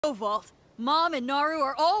Vault. Mom and Naru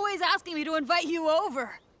are always asking me to invite you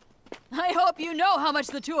over. I hope you know how much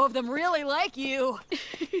the two of them really like you.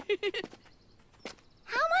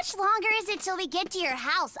 How much longer is it till we get to your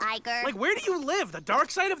house, Aiger? Like, where do you live? The dark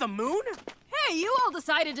side of the moon? Hey, you all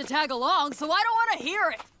decided to tag along, so I don't want to hear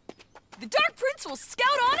it. The Dark Prince will scout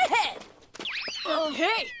on ahead.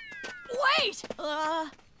 Hey, wait!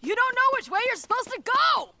 You don't know which way you're supposed to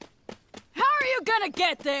go! How are you gonna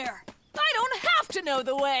get there? I don't have to know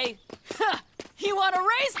the way. You want a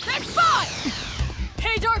race? Then fine!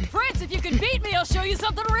 Hey, Dark Prince, if you can beat me, I'll show you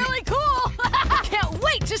something really cool! Can't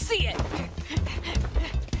wait to see it!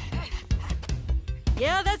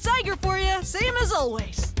 Yeah, that's Aiger for you, same as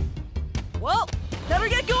always. Well, better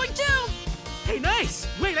get going too! Hey, nice!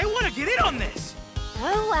 Wait, I want to get in on this!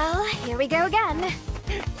 Oh well, here we go again.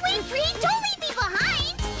 Wait, Bree, don't leave me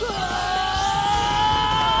behind!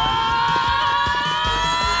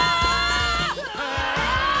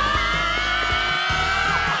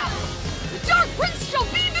 The Dark Prince shall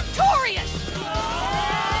be victorious!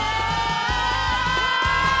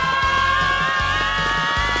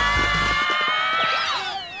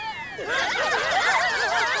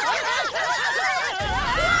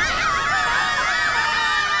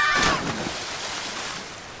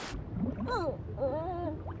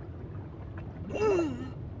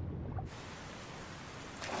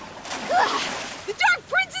 The Dark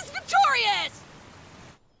Prince is victorious!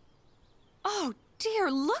 Oh dear,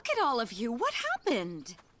 look at all of you. What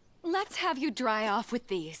happened? Let's have you dry off with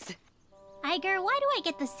these. Aiger, why do I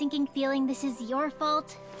get the sinking feeling this is your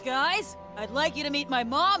fault? Guys, I'd like you to meet my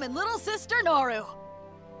mom and little sister Naru.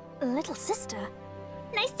 Little sister?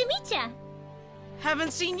 Nice to meet ya.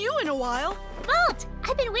 Haven't seen you in a while. Vault,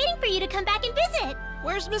 I've been waiting for you to come back and visit.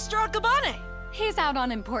 Where's Mr. Akabane? He's out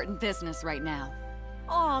on important business right now.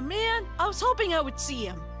 Aw, man, I was hoping I would see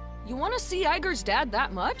him. You want to see Aiger's dad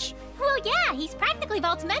that much? Well, yeah, he's practically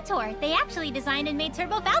Vault's mentor. They actually designed and made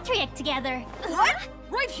Turbo Valtryek together. What?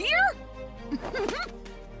 Right here?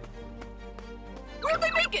 Where'd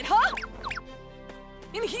they make it, huh?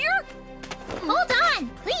 In here? Hold on,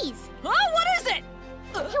 please. Huh? What is it?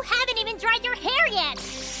 You haven't even dried your hair yet.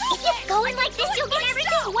 If you go in like this, you'll get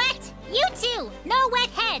everything wet. You too, no wet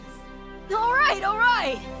heads. All right, all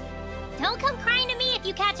right. Don't come crying to me if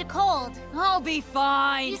you catch a cold. I'll be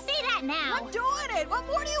fine. You say that now. I'm doing it. What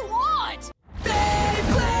more do you want?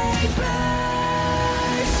 Beyblade!